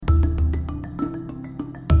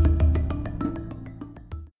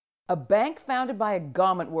A bank founded by a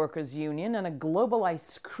garment workers union and a global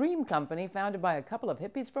ice cream company founded by a couple of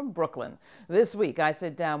hippies from Brooklyn. This week I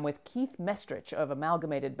sit down with Keith Mestrich of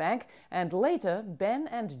Amalgamated Bank and later Ben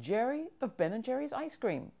and Jerry of Ben & Jerry's Ice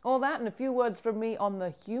Cream. All that and a few words from me on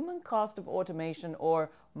the human cost of automation or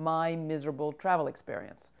my miserable travel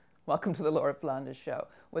experience. Welcome to the Laura Flanders Show,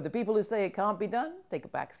 where the people who say it can't be done take a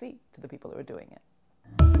back seat to the people who are doing it.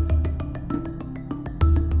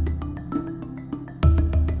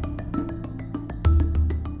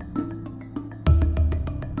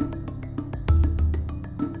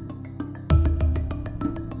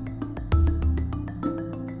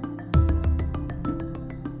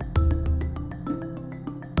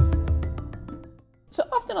 So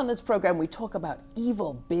often on this program we talk about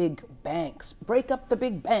evil big banks. Break up the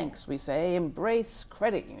big banks, we say. Embrace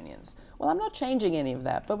credit unions. Well, I'm not changing any of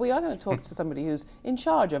that, but we are going to talk to somebody who's in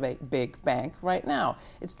charge of a big bank right now.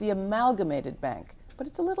 It's the Amalgamated Bank, but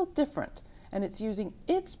it's a little different, and it's using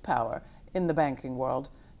its power in the banking world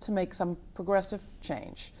to make some progressive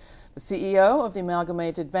change. The CEO of the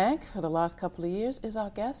Amalgamated Bank for the last couple of years is our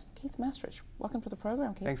guest, Keith Mestrich. Welcome to the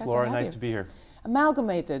program, Keith. Thanks, Laura. Nice to be here.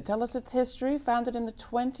 Amalgamated, tell us its history. Founded in the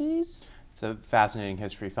 20s? It's a fascinating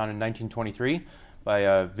history. Founded in 1923 by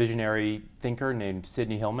a visionary thinker named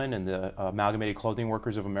Sidney Hillman and the Amalgamated Clothing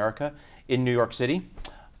Workers of America in New York City.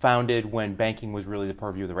 Founded when banking was really the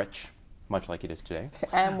purview of the rich, much like it is today.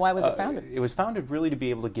 And why was it founded? It was founded really to be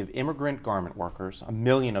able to give immigrant garment workers, 1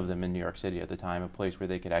 million of them in New York City at the time, a place where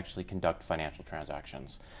they could actually conduct financial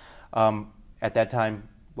transactions. At that time,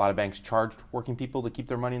 a lot of banks charged working people to keep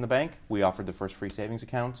their money in the bank. We offered the first free savings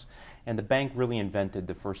accounts. And the bank really invented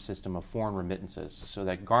the first system of foreign remittances so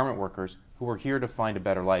that garment workers who were here to find a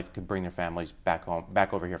better life could bring their families back home,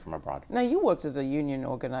 back over here from abroad. Now, you worked as a union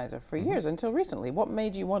organizer for years until recently. What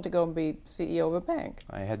made you want to go and be CEO of a bank?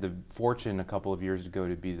 I had the fortune a couple of years ago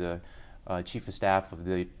to be the chief of staff of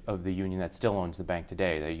the union that still owns the bank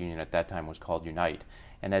today. The union at that time was called Unite.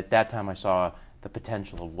 And at that time I saw the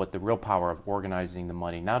potential of what the real power of organizing the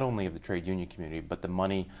money, not only of the trade union community, but the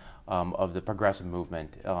money of the progressive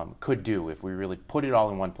movement could do if we really put it all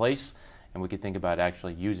in one place and we could think about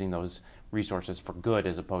actually using those resources for good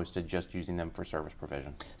as opposed to just using them for service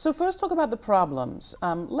provision. So first talk about the problems.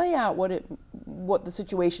 Lay out what the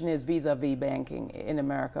situation is vis-a-vis banking in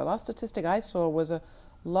America. Last statistic I saw was a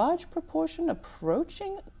large proportion,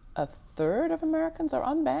 approaching a third of Americans are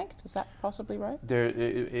unbanked. Is that possibly right?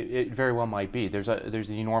 It very well might be. There's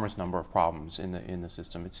an enormous number of problems in the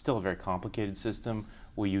system. It's still a very complicated system.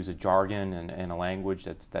 We use a jargon and a language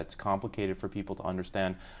that's complicated for people to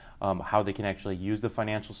understand how they can actually use the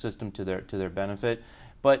financial system to their benefit.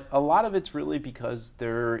 But a lot of it's really because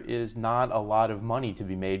there is not a lot of money to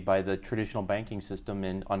be made by the traditional banking system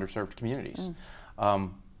in underserved communities.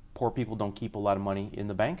 Poor people don't keep a lot of money in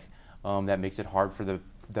the bank. That makes it hard for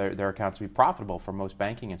their accounts to be profitable for most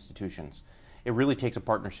banking institutions. It really takes a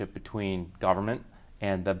partnership between government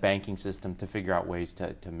and the banking system to figure out ways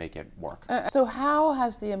to make it work. So how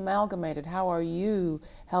has the Amalgamated, how are you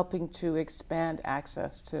helping to expand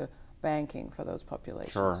access to banking for those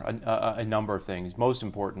populations? Sure, a number of things. Most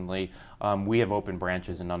importantly, we have open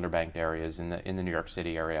branches in underbanked areas in the New York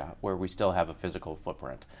City area where we still have a physical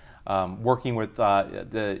footprint. Working with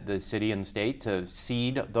the city and the state to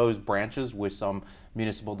seed those branches with some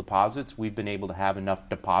municipal deposits, we've been able to have enough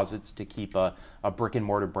deposits to keep a brick and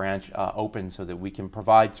mortar branch open so that we can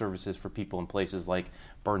provide services for people in places like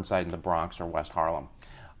Burnside in the Bronx or West Harlem.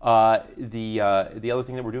 The other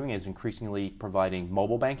thing that we're doing is increasingly providing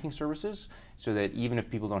mobile banking services so that even if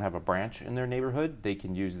people don't have a branch in their neighborhood, they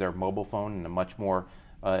can use their mobile phone in a much more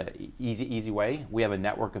easy way. We have a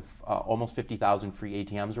network of almost 50,000 free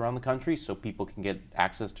ATMs around the country so people can get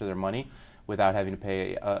access to their money without having to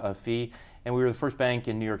pay a fee. And we were the first bank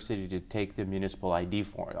in New York City to take the municipal ID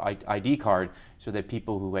card so that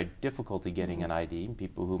people who had difficulty getting an ID,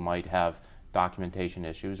 people who might have documentation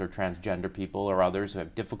issues or transgender people or others who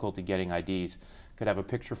have difficulty getting IDs could have a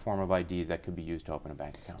picture form of ID that could be used to open a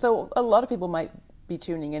bank account. So a lot of people might be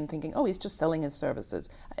tuning in thinking, oh, he's just selling his services.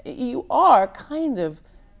 You are kind of,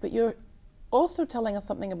 but you're also telling us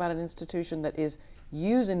something about an institution that is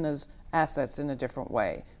using those assets in a different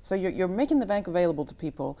way. So you're making the bank available to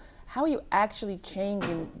people. How are you actually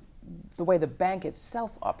changing the way the bank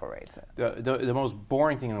itself operates? The most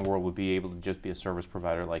boring thing in the world would be able to just be a service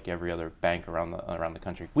provider like every other bank around the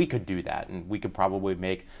country. We could do that, and we could probably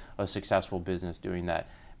make a successful business doing that.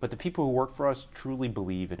 But the people who work for us truly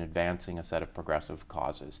believe in advancing a set of progressive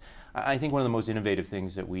causes. I think one of the most innovative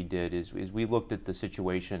things that we did is we looked at the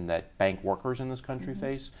situation that bank workers in this country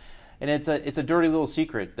face, And it's a dirty little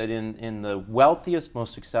secret that in the wealthiest,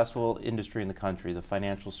 most successful industry in the country, the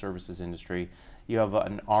financial services industry, you have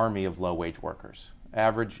an army of low-wage workers.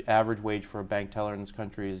 Average wage for a bank teller in this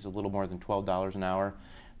country is a little more than $12 an hour.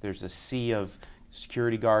 There's a sea of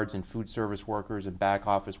security guards and food service workers and back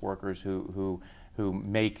office workers who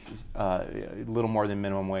make a little more than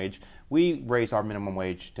minimum wage. We raised our minimum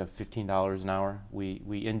wage to $15 an hour.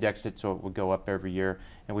 We indexed it so it would go up every year,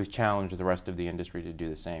 and we've challenged the rest of the industry to do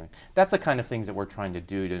the same. That's the kind of things that we're trying to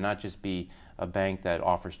do, to not just be a bank that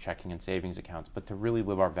offers checking and savings accounts, but to really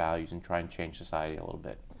live our values and try and change society a little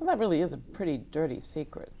bit. So that really is a pretty dirty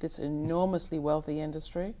secret, this enormously wealthy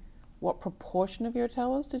industry. What proportion of your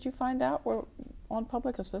tellers did you find out were on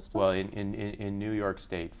public assistance? Well, in New York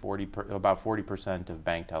State, about 40% of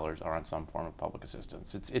bank tellers are on some form of public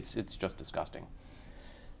assistance. It's just disgusting.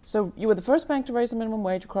 So you were the first bank to raise the minimum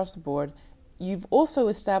wage across the board. You've also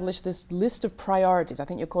established this list of priorities. I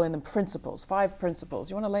think you're calling them principles, 5 principles.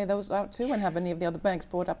 You want to lay those out too, and have any of the other banks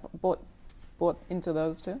bought into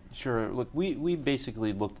those too? Sure. Look, we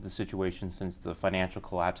basically looked at the situation since the financial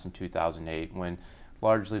collapse in 2008, when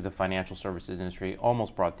largely the financial services industry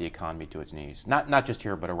almost brought the economy to its knees, not just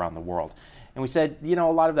here, but around the world. And we said, a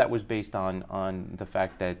lot of that was based on the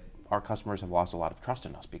fact that our customers have lost a lot of trust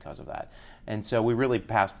in us because of that. And so we really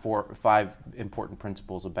passed 4 or 5 important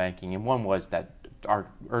principles of banking, and one was that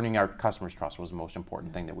earning our customers' trust was the most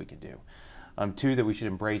important thing that we could do. 2, that we should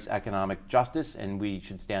embrace economic justice, and we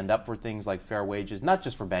should stand up for things like fair wages, not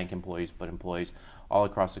just for bank employees, but employees all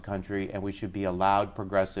across the country, and we should be a loud,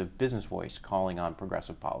 progressive business voice calling on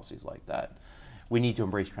progressive policies like that. We need to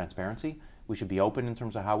embrace transparency. We should be open in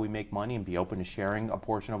terms of how we make money and be open to sharing a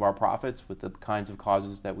portion of our profits with the kinds of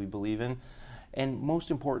causes that we believe in. And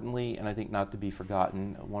most importantly, and I think not to be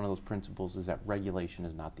forgotten, one of those principles is that regulation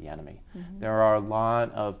is not the enemy. Mm-hmm. There are a lot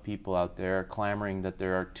of people out there clamoring that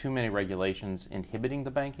there are too many regulations inhibiting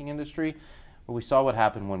the banking industry, but we saw what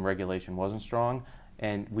happened when regulation wasn't strong,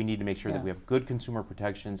 and we need to make sure that we have good consumer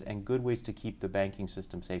protections and good ways to keep the banking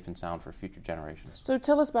system safe and sound for future generations. So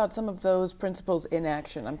tell us about some of those principles in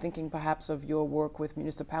action. I'm thinking perhaps of your work with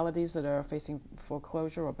municipalities that are facing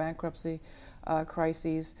foreclosure or bankruptcy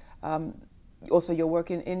crises. Also your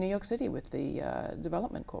work in New York City with the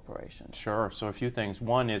Development Corporation. Sure. So a few things.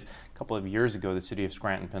 One is, a couple of years ago, the city of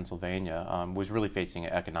Scranton, Pennsylvania, was really facing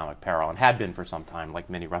economic peril, and had been for some time, like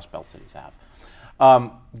many Rust Belt cities have.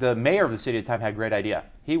 The mayor of the city at the time had a great idea.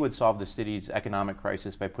 He would solve the city's economic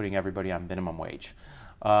crisis by putting everybody on minimum wage.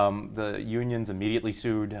 The unions immediately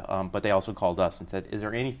sued, but they also called us and said, is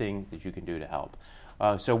there anything that you can do to help?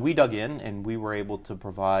 So we dug in, and we were able to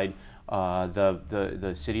provide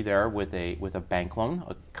the city there with a bank loan,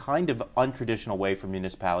 a kind of untraditional way for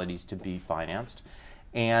municipalities to be financed.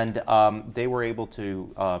 And they were able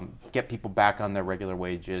to get people back on their regular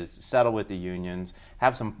wages, settle with the unions,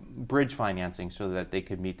 have some bridge financing so that they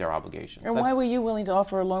could meet their obligations. And why were you willing to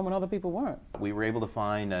offer a loan when other people weren't? We were able to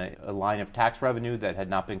find a line of tax revenue that had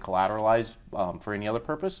not been collateralized for any other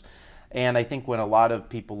purpose. And I think when a lot of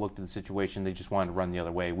people looked at the situation, they just wanted to run the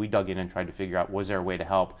other way. We dug in and tried to figure out, was there a way to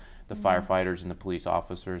help the firefighters and the police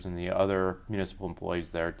officers and the other municipal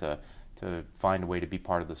employees there to find a way to be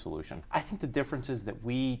part of the solution. I think the difference is that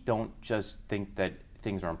we don't just think that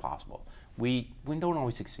things are impossible. We don't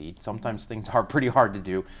always succeed. Sometimes things are pretty hard to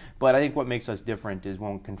do. But I think what makes us different is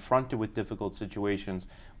when confronted with difficult situations,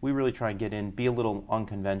 we really try and get in, be a little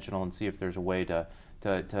unconventional, and see if there's a way to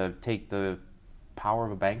take the power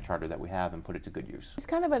of a bank charter that we have and put it to good use. It's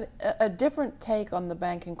kind of a different take on the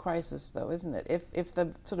banking crisis, though, isn't it? If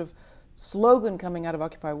the sort of slogan coming out of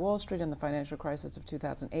Occupy Wall Street and the financial crisis of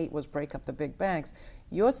 2008 was break up the big banks,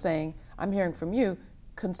 you're saying, I'm hearing from you,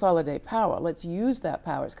 consolidate power. Let's use that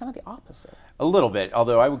power. It's kind of the opposite. A little bit,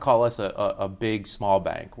 although I would call us a big, small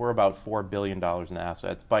bank. We're about $4 billion in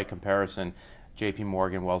assets. By comparison, JP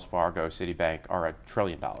Morgan, Wells Fargo, Citibank are $1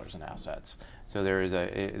 trillion in assets. So there is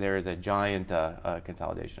a giant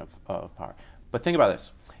consolidation of power. But think about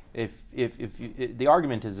this. The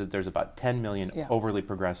argument is that there's about 10 million overly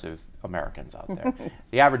progressive Americans out there.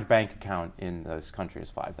 The average bank account in this country is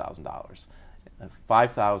 $5,000.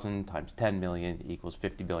 5,000 times 10 million equals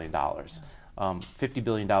 $50 billion. $50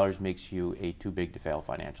 billion makes you a too-big-to-fail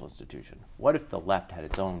financial institution. What if the left had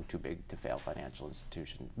its own too-big-to-fail financial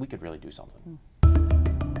institution? We could really do something.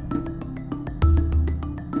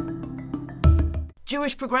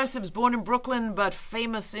 Jewish progressives born in Brooklyn but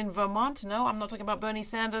famous in Vermont. No, I'm not talking about Bernie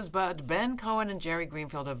Sanders, but Ben Cohen and Jerry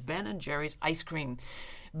Greenfield of Ben and Jerry's Ice Cream.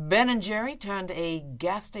 Ben & Jerry turned a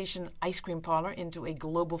gas station ice cream parlor into a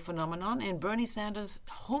global phenomenon in Bernie Sanders'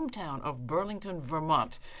 hometown of Burlington,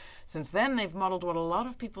 Vermont. Since then, they've modeled what a lot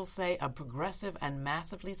of people say a progressive and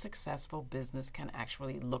massively successful business can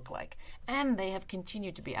actually look like. And they have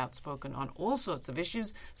continued to be outspoken on all sorts of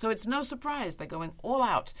issues, so it's no surprise they're going all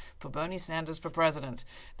out for Bernie Sanders for president.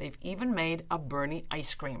 They've even made a Bernie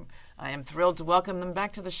ice cream. I am thrilled to welcome them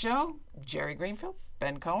back to the show. Jerry Greenfield,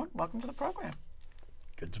 Ben Cohen, welcome to the program.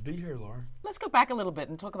 Good to be here, Laura. Let's go back a little bit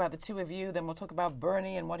and talk about the two of you. Then we'll talk about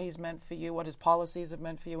Bernie and what he's meant for you, what his policies have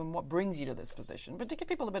meant for you, and what brings you to this position. But to give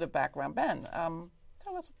people a bit of background, Ben,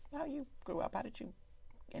 tell us how you grew up. How did you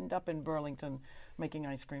end up in Burlington making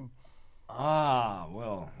ice cream?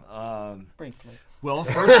 Briefly. Well,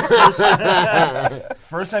 first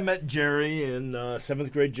I met Jerry in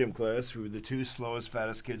 7th grade gym class. We were the two slowest,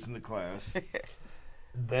 fattest kids in the class.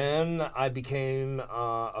 Then I became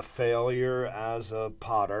a failure as a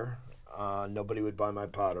potter. Nobody would buy my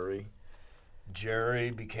pottery.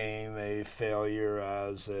 Jerry became a failure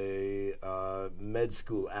as a med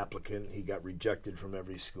school applicant. He got rejected from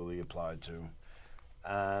every school he applied to.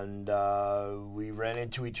 And we ran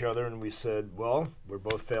into each other and we said, well, we're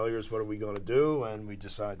both failures. What are we going to do? And we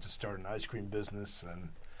decided to start an ice cream business. And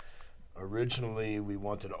originally, we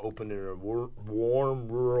wanted to open in a warm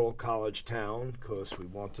rural college town because we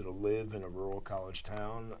wanted to live in a rural college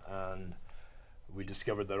town. And we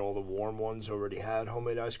discovered that all the warm ones already had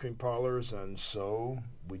homemade ice cream parlors. And so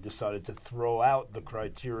we decided to throw out the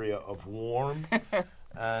criteria of warm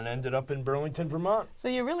and ended up in Burlington, Vermont. So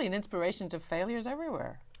you're really an inspiration to failures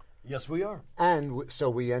everywhere. Yes, we are. And so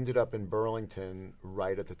we ended up in Burlington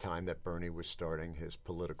right at the time that Bernie was starting his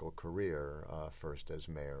political career, first as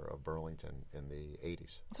mayor of Burlington in the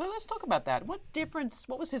 80s. So let's talk about that. What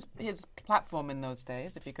was his platform in those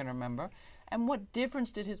days, if you can remember, and what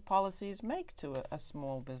difference did his policies make to a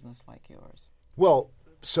small business like yours? Well,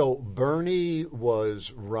 so Bernie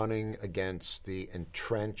was running against the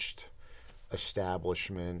entrenched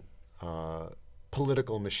establishment,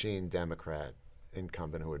 political machine Democrat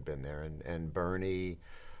incumbent who had been there, and Bernie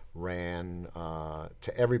ran,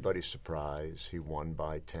 to everybody's surprise, he won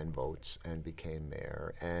by 10 votes and became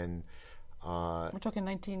mayor. And we're talking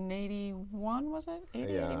 1981, was it?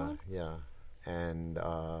 81? Yeah. And,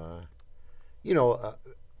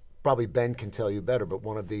 probably Ben can tell you better, but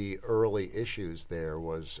one of the early issues there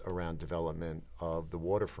was around development of the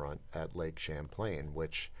waterfront at Lake Champlain,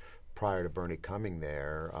 which prior to Bernie coming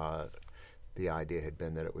there, the idea had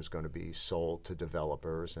been that it was going to be sold to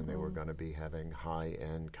developers and they were going to be having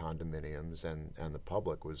high-end condominiums and the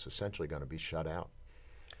public was essentially going to be shut out.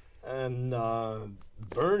 And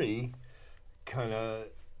Bernie kind of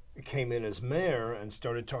came in as mayor and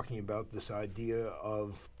started talking about this idea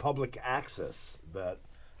of public access that,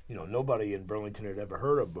 nobody in Burlington had ever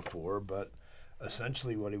heard of before, but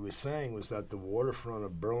essentially what he was saying was that the waterfront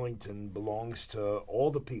of Burlington belongs to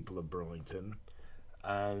all the people of Burlington,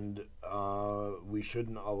 and we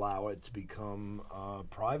shouldn't allow it to become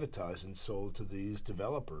privatized and sold to these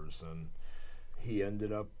developers. And he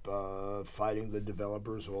ended up fighting the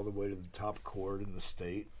developers all the way to the top court in the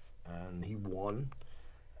state, and he won.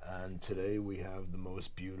 And today we have the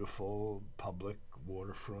most beautiful public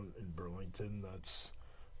waterfront in Burlington that's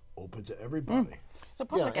open to everybody. So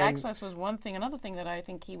public access was one thing. Another thing that I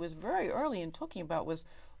think he was very early in talking about was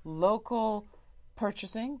local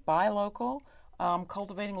purchasing, buy local,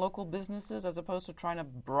 cultivating local businesses as opposed to trying to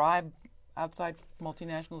bribe outside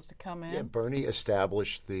multinationals to come in. Yeah, Bernie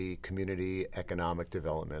established the Community Economic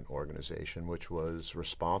Development Organization, which was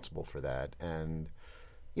responsible for that. And,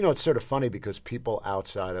 it's sort of funny because people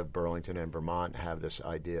outside of Burlington and Vermont have this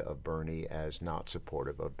idea of Bernie as not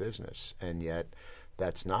supportive of business. And yet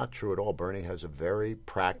that's not true at all. Bernie has a very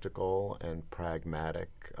practical and pragmatic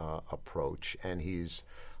approach, and he's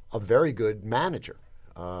a very good manager.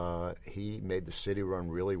 He made the city run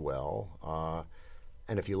really well.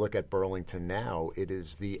 And if you look at Burlington now, it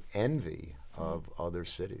is the envy of other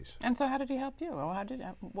cities. And so how did he help you? Or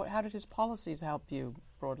how did his policies help you,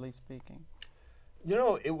 broadly speaking?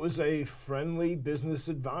 It was a friendly business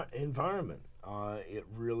environment. It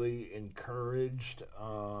really encouraged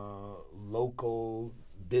local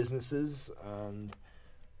businesses and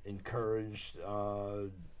encouraged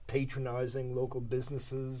patronizing local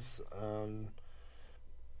businesses and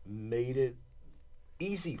made it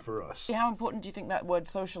easy for us. How important do you think that word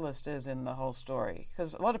socialist is in the whole story?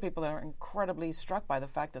 Because a lot of people are incredibly struck by the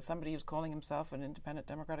fact that somebody who's calling himself an independent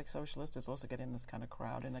democratic socialist is also getting this kind of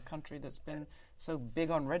crowd in a country that's been so big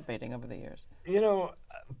on red baiting over the years.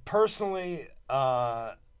 Personally,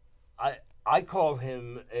 I call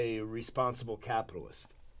him a responsible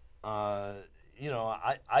capitalist. I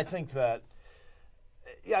I think that,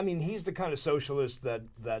 I mean, he's the kind of socialist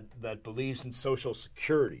that believes in social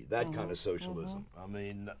security, that kind of socialism. I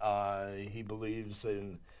mean, he believes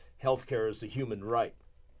in healthcare as a human right.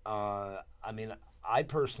 I mean, I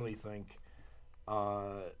personally think,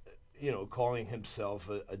 calling himself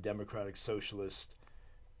a democratic socialist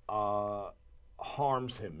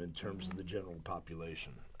harms him in terms of the general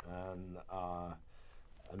population. And I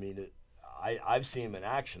mean, I've seen him in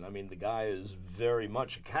action. I mean, the guy is very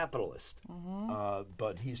much a capitalist,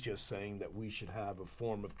 but he's just saying that we should have a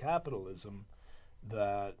form of capitalism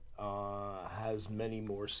that has many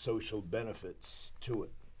more social benefits to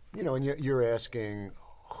it. You know, and you're asking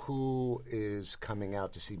who is coming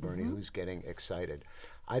out to see Bernie, who's getting excited.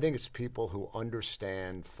 I think it's people who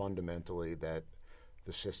understand fundamentally that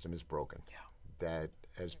the system is broken. Yeah. That,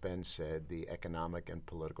 as Ben said, the economic and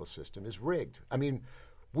political system is rigged. I mean,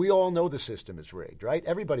 we all know the system is rigged, right?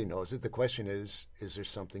 Everybody knows it. The question is there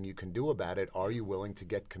something you can do about it? Are you willing to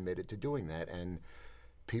get committed to doing that? And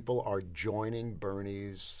people are joining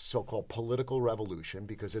Bernie's so-called political revolution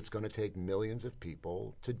because it's going to take millions of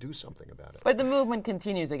people to do something about it. But the movement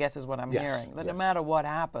continues, I guess, is what I'm hearing. That no matter what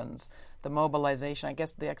happens, the mobilization, I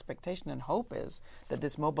guess the expectation and hope is that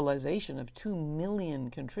this mobilization of 2 million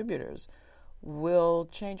contributors will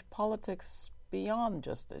change politics beyond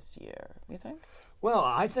just this year, you think? Well,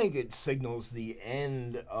 I think it signals the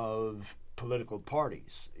end of political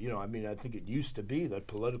parties. You know, I mean, I think it used to be that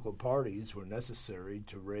political parties were necessary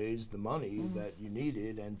to raise the money that you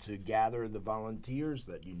needed and to gather the volunteers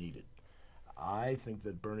that you needed. I think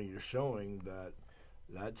that Bernie is showing that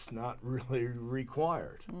that's not really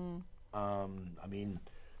required. I mean,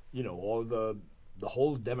 you know, all the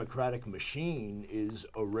whole Democratic machine is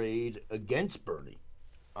arrayed against Bernie.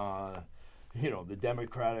 You know, the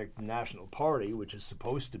Democratic National Party, which is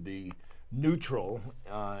supposed to be neutral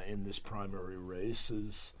in this primary race,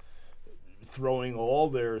 is throwing all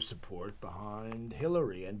their support behind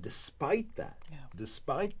Hillary. And despite that,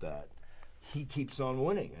 he keeps on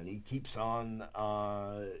winning, and he keeps on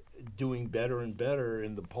doing better and better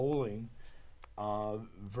in the polling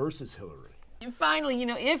versus Hillary. And finally, you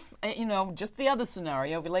know, if, just the other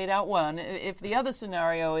scenario, we laid out one, if the other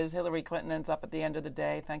scenario is Hillary Clinton ends up at the end of the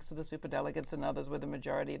day, thanks to the superdelegates and others with the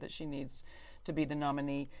majority that she needs to be the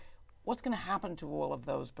nominee, what's going to happen to all of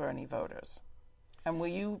those Bernie voters? And will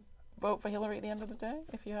you vote for Hillary at the end of the day,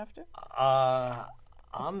 if you have to?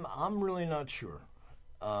 I'm really not sure.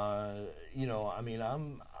 You know, I mean,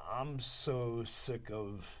 I'm so sick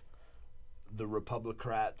of the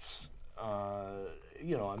Republicrats.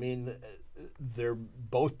 You know, I mean,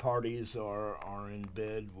 both parties are in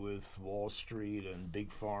bed with Wall Street and Big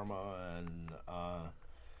Pharma and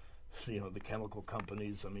the chemical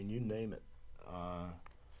companies. I mean, you name it.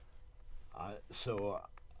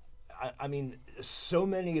 I mean, so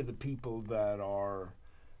many of the people that are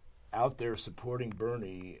out there supporting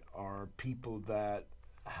Bernie are people that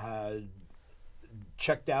had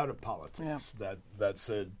checked out of politics. Yeah. That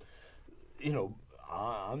said, you know,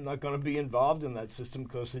 I'm not going to be involved in that system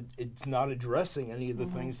because it's not addressing any of the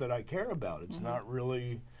things that I care about. It's not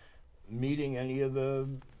really meeting any of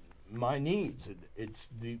my needs.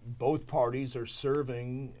 Both parties are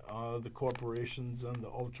serving the corporations and the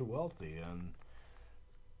ultra wealthy, and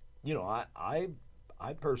you know, I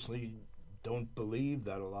personally don't believe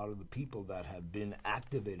that a lot of the people that have been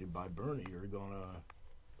activated by Bernie are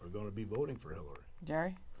going to be voting for Hillary.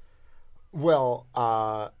 Jerry? Well,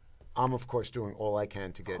 I'm, of course, doing all I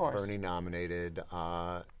can to get Bernie nominated.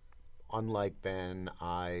 Unlike Ben,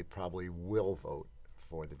 I probably will vote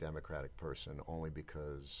for the Democratic person only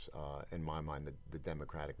because, in my mind, the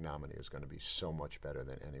Democratic nominee is going to be so much better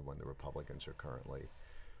than anyone the Republicans are currently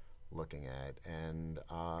looking at. And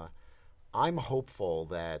I'm hopeful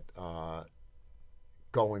that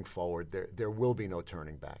going forward there will be no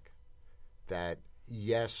turning back. That,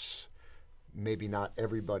 yes, maybe not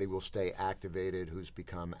everybody will stay activated who's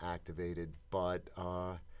become activated, but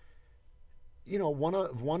you know,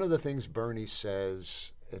 one of the things Bernie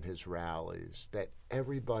says in his rallies that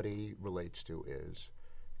everybody relates to is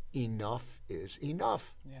enough is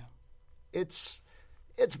enough. Yeah. It's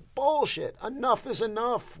bullshit. Enough is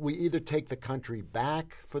enough. We either take the country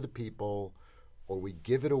back for the people or we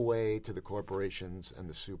give it away to the corporations and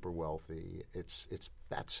the super wealthy. It's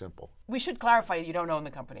that simple. We should clarify you don't own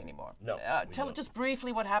the company anymore. No. Tell just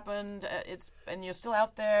briefly what happened. And you're still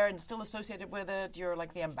out there and still associated with it. You're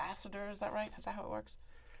like the ambassador. Is that right? Is that how it works?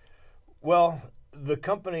 Well, the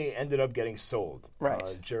company ended up getting sold.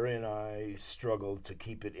 Right. Jerry and I struggled to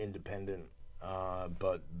keep it independent,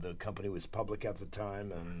 but the company was public at the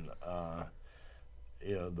time, and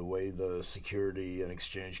the way the Security and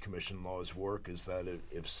Exchange Commission laws work is that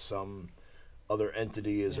if some other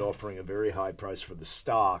entity is offering a very high price for the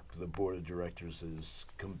stock, the board of directors is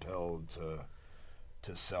compelled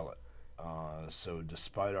to sell it. So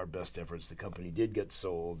despite our best efforts, the company did get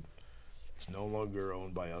sold. It's no longer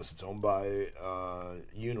owned by us. It's owned by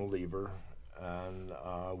Unilever, and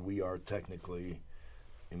we are technically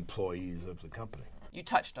employees of the company. You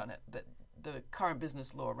touched on it, that the current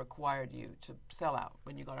business law required you to sell out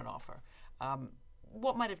when you got an offer.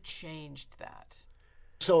 What might have changed that?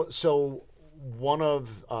 So one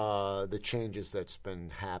of the changes that's been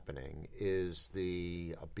happening is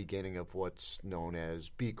the beginning of what's known as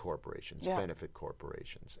B corporations, benefit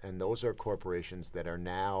corporations. And those are corporations that are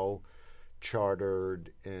now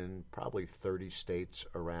chartered in probably 30 states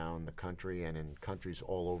around the country and in countries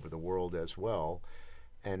all over the world as well.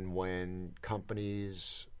 And when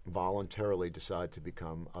companies voluntarily decide to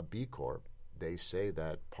become a B Corp, they say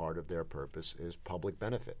that part of their purpose is public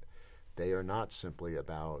benefit. They are not simply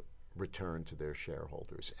about return to their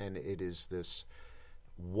shareholders. And it is this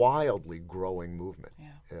wildly growing movement.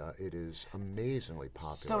 It is amazingly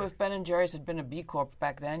popular. So if Ben & Jerry's had been a B Corp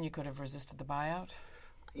back then, you could have resisted the buyout?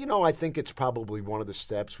 I think it's probably one of the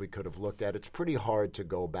steps we could have looked at. It's pretty hard to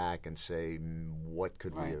go back and say, what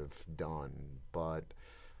could we have done? But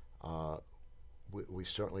we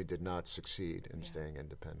certainly did not succeed in staying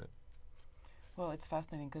independent. Well, it's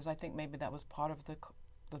fascinating because I think maybe that was part of the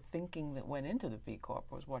thinking that went into the B Corp,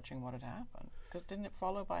 was watching what had happened. Because didn't it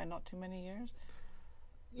follow by not too many years?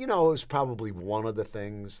 It was probably one of the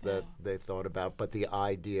things that they thought about. But the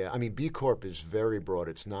idea, B Corp is very broad.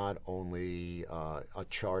 It's not only a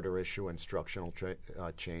charter issue, instructional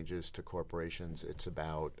changes to corporations. It's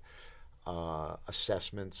about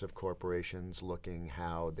assessments of corporations, looking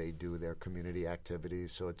how they do their community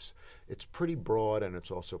activities. So it's pretty broad, and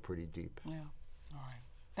it's also pretty deep. Yeah. All right.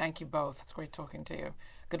 Thank you both. It's great talking to you.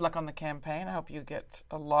 Good luck on the campaign. I hope you get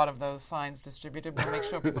a lot of those signs distributed. We'll make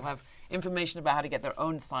sure people have information about how to get their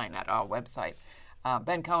own sign at our website.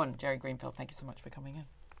 Ben Cohen, Jerry Greenfield, thank you so much for coming in.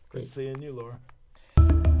 Great seeing you, Laura.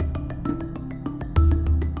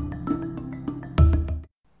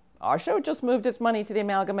 Our show just moved its money to the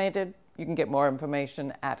Amalgamated. You can get more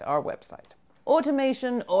information at our website.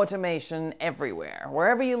 Automation everywhere.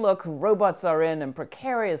 Wherever you look, robots are in, and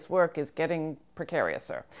precarious work is getting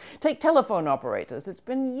precariouser. Take telephone operators. It's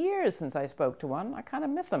been years since I spoke to one. I kind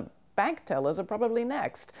of miss them. Bank tellers are probably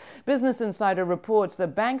next. Business Insider reports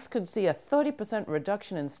that banks could see a 30%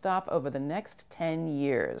 reduction in staff over the next 10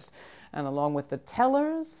 years. And along with the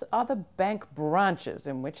tellers are the bank branches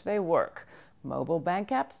in which they work. Mobile bank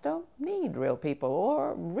apps don't need real people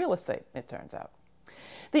or real estate, it turns out.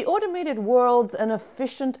 The automated world's an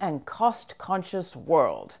efficient and cost-conscious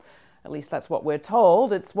world. At least that's what we're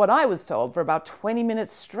told. It's what I was told for about 20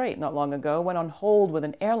 minutes straight not long ago when on hold with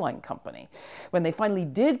an airline company. When they finally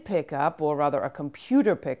did pick up, or rather a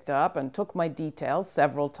computer picked up and took my details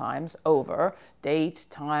several times over, date,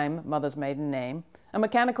 time, mother's maiden name, a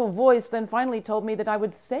mechanical voice then finally told me that I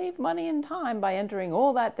would save money and time by entering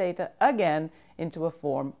all that data again into a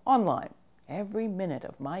form online. Every minute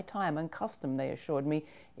of my time and custom, they assured me,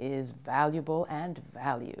 is valuable and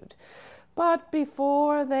valued. But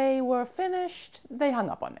before they were finished, they hung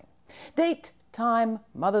up on me. Date, time,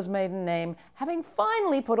 mother's maiden name. Having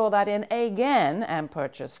finally put all that in again and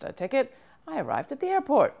purchased a ticket, I arrived at the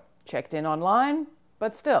airport, checked in online,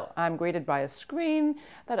 but still, I'm greeted by a screen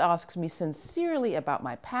that asks me sincerely about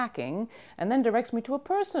my packing and then directs me to a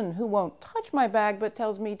person who won't touch my bag but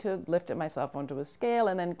tells me to lift it myself onto a scale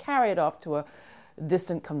and then carry it off to a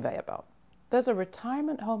distant conveyor belt. There's a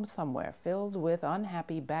retirement home somewhere filled with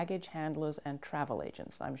unhappy baggage handlers and travel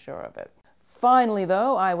agents, I'm sure of it. Finally,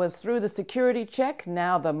 though, I was through the security check,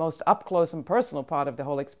 now the most up-close and personal part of the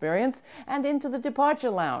whole experience, and into the departure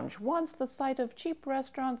lounge, once the site of cheap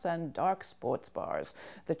restaurants and dark sports bars.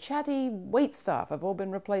 The chatty waitstaff have all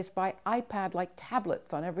been replaced by iPad-like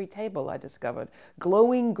tablets on every table, I discovered.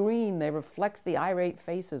 Glowing green, they reflect the irate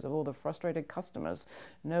faces of all the frustrated customers.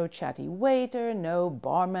 No chatty waiter, no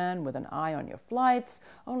barman with an eye on your flights,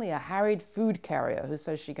 only a harried food carrier who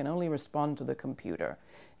says she can only respond to the computer.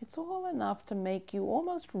 It's all enough to make you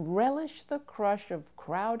almost relish the crush of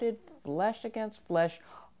crowded flesh against flesh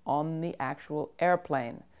on the actual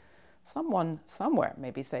airplane. Someone somewhere may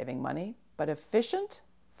be saving money, but efficient?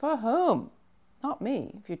 For whom? Not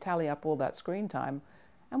me, if you tally up all that screen time.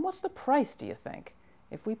 And what's the price, do you think,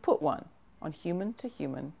 if we put one on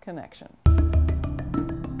human-to-human connection?